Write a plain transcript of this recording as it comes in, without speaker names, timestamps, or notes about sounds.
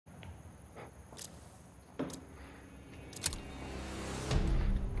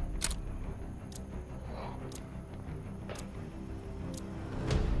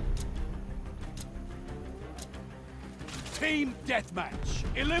Team Deathmatch.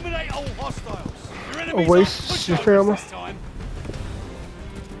 Eliminate all hostiles. Your enemies Waste your family. this time.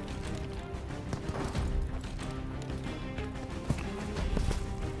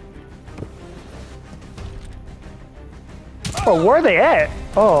 Oh, where are they at?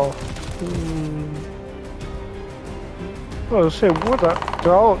 Oh. Oh, shit, what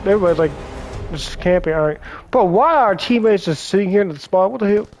the? They were like just camping, alright. But why are our teammates just sitting here in the spot? What the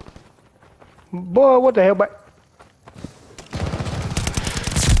hell? Boy, what the hell, but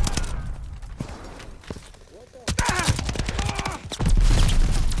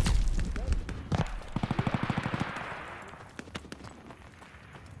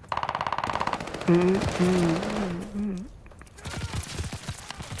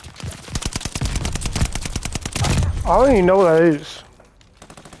I don't even know what that is.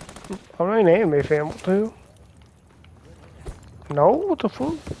 I'm not an anime fan, what the hell? No? What the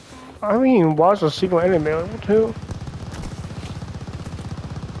fuck? I haven't even watched a single anime, like, what the hell?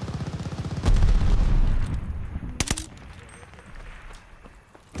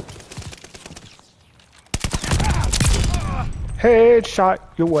 Headshot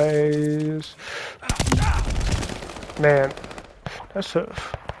your ways. Man, that's a...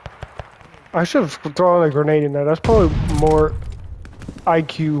 I should have thrown a grenade in there. That's probably more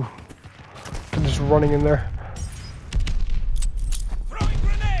IQ than just running in there. Throwing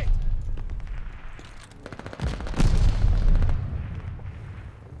grenade.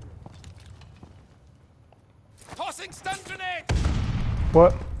 Tossing stun grenade.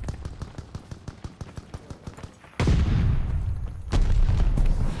 What?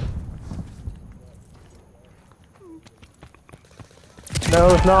 No,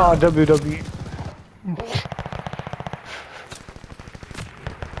 it's not a WWE.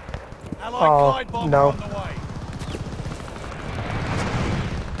 Allied glide bomber no. on the way.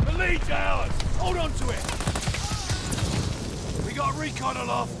 The lead's ours. Hold on to it. We got recon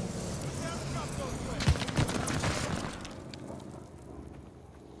aloft.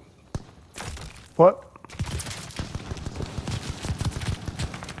 What?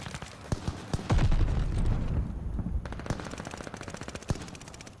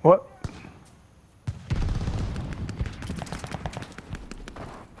 What?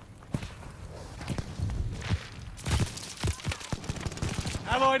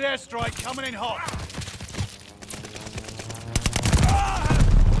 Allied airstrike coming in hot.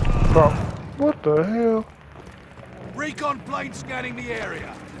 Bro, what the hell? Recon plane scanning the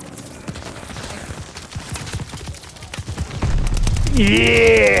area.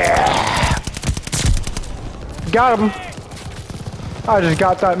 Yeah! Got him. I just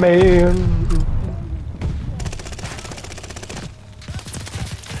got that man.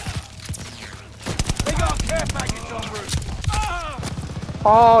 They got a care package en route.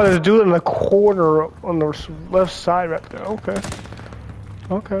 Oh, there's a dude in the corner on the left side right there. Okay.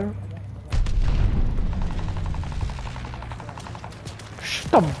 Okay.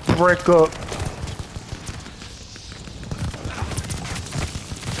 Shut the brick up.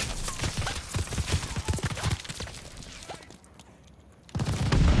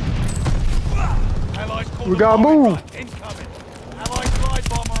 We gotta move. Incoming. Allied glide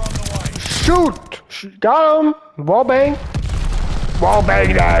bomber on the way. Shoot! Got him! Wall bang! Wall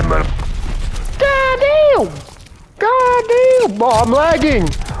bang that man! God damn! God damn! Oh, I'm lagging!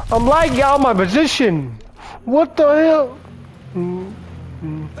 I'm lagging out of my position! What the hell?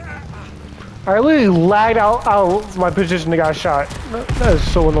 I literally lagged out of my position and got shot. That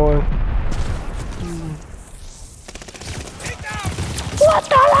is so annoying. What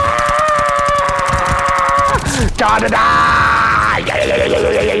the hell? Da da da!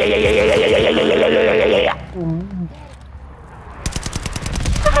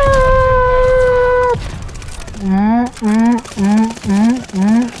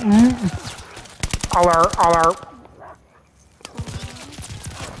 Alert, alert.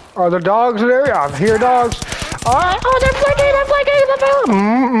 Are there dogs there? I hear dogs. Oh, they're flanking,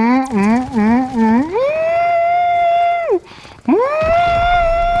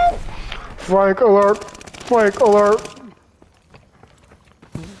 Flank alert, flank alert.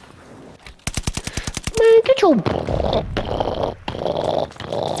 Man, get your...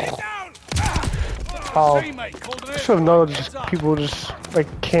 Oh, should have known just people just like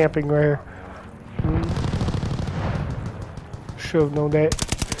camping right here. Should have known that.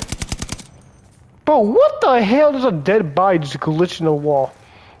 Bro, what the hell? There's a dead body just glitching the wall.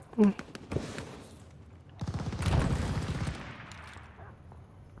 Man,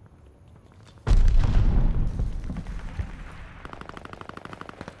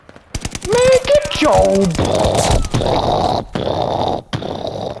 get your...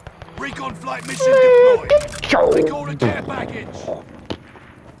 Recon Like mission deployed. Yo. They call it care package.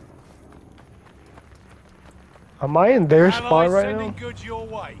 Am I in their spot Allies right sending now? goods your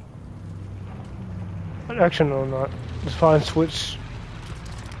way. Actually, no, I'm not. Let's find switch.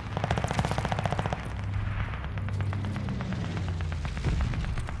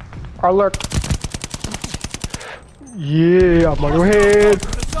 Alert. Yeah, I'm on your head.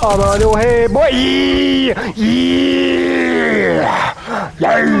 I'm on your head, boy. Yeah. Yeah.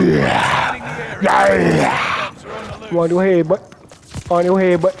 Yeah. Yeah. I'm on your head, boy. On your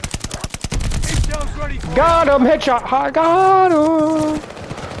head, boy. Got him, headshot. I got him.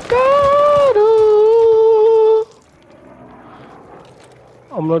 Got him.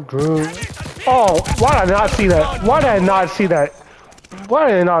 I'm not drunk. Oh, why did I not see that? Why did I not see that? Why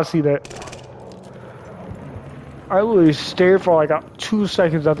did I not see that? I literally stared for like 2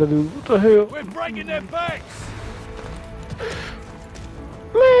 seconds at the dude. What the hell? We're breaking their backs.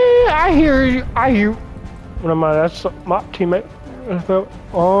 Man, I hear you. I hear. What am I? That's my teammate.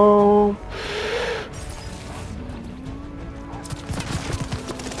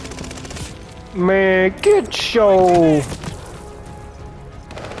 Man, get your.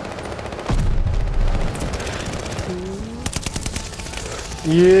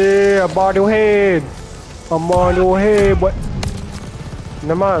 Yeah, I'm on your head. I'm on your head, but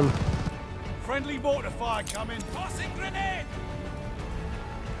never mind. Friendly mortar fire coming. Tossing grenade.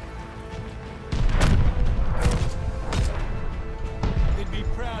 They'd be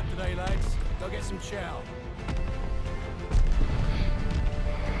proud today, lads. Go get some chow.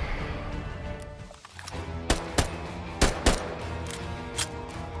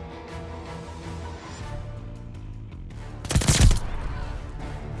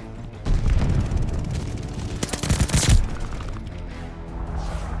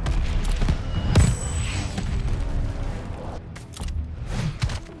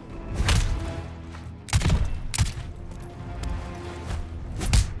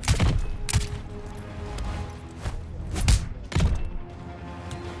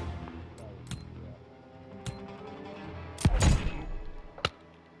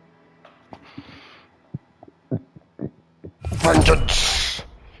 Vengeance!